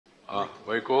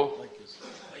Vaiko?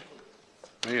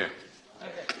 Yeah.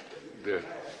 There.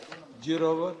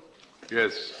 Zero over.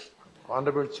 Yes.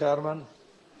 Honorable Chairman,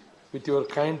 with your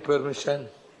kind permission,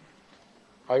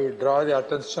 I will draw the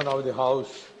attention of the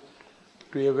House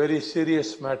to a very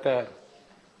serious matter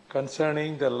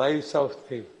concerning the lives of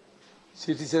the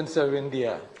citizens of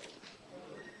India.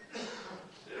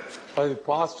 For the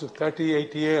past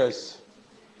 38 years,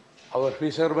 our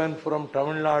fishermen from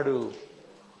Tamil Nadu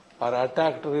are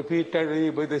attacked repeatedly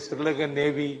by the Sri Lankan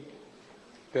Navy.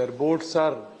 Their boats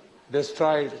are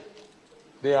destroyed.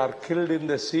 They are killed in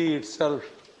the sea itself.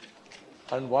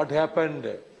 And what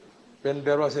happened when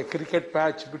there was a cricket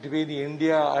match between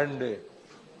India and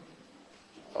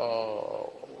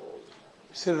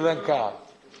Sri Lanka,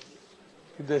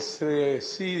 in the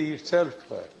sea itself,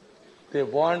 they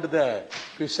warned the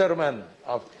fishermen,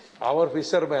 our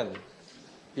fishermen,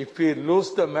 if we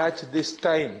lose the match this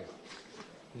time,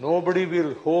 nobody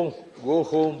will go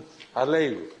home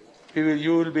alive.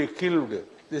 You will be killed.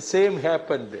 The same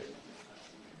happened.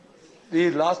 They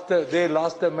lost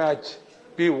the match.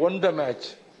 We won the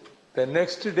match. The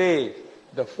next day,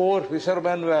 the 4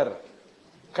 fishermen were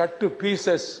cut to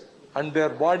pieces and their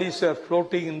bodies were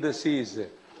floating in the seas.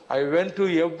 I went to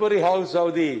every house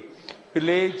of the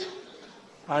village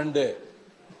and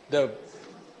the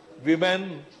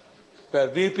women were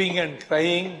weeping and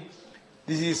crying.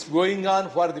 This is going on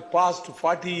for the past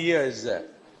 40 years.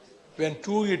 When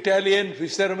 2 Italian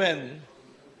fishermen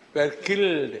were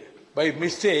killed by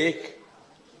mistake,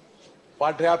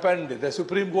 what happened? The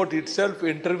Supreme Court itself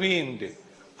intervened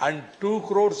and 2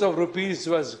 crores of rupees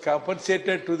was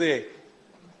compensated to the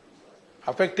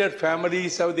affected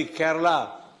families of the Kerala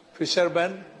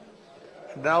fishermen.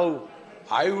 Now,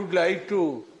 I would like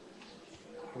to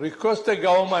request the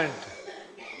government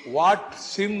what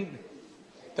sin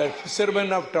the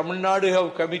fishermen of Tamil Nadu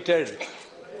have committed.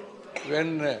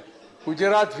 When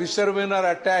Gujarat fishermen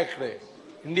are attacked,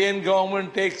 Indian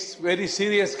government takes very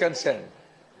serious concern.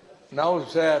 Now,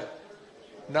 sir,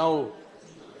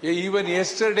 even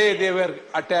yesterday they were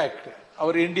attacked,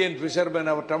 our Indian fishermen,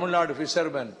 our Tamil Nadu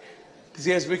fishermen. This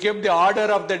has become the order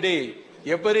of the day.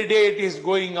 Every day it is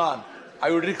going on.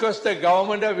 I would request the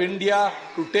government of India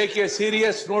to take a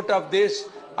serious note of this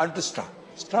and to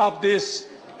stop this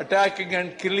attacking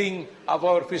and killing of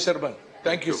our fishermen.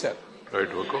 Thank you, sir. Right,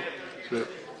 Vaiko.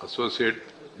 Associate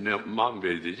नाम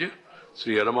भेज दीजिए.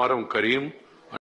 श्री अलमारम करीम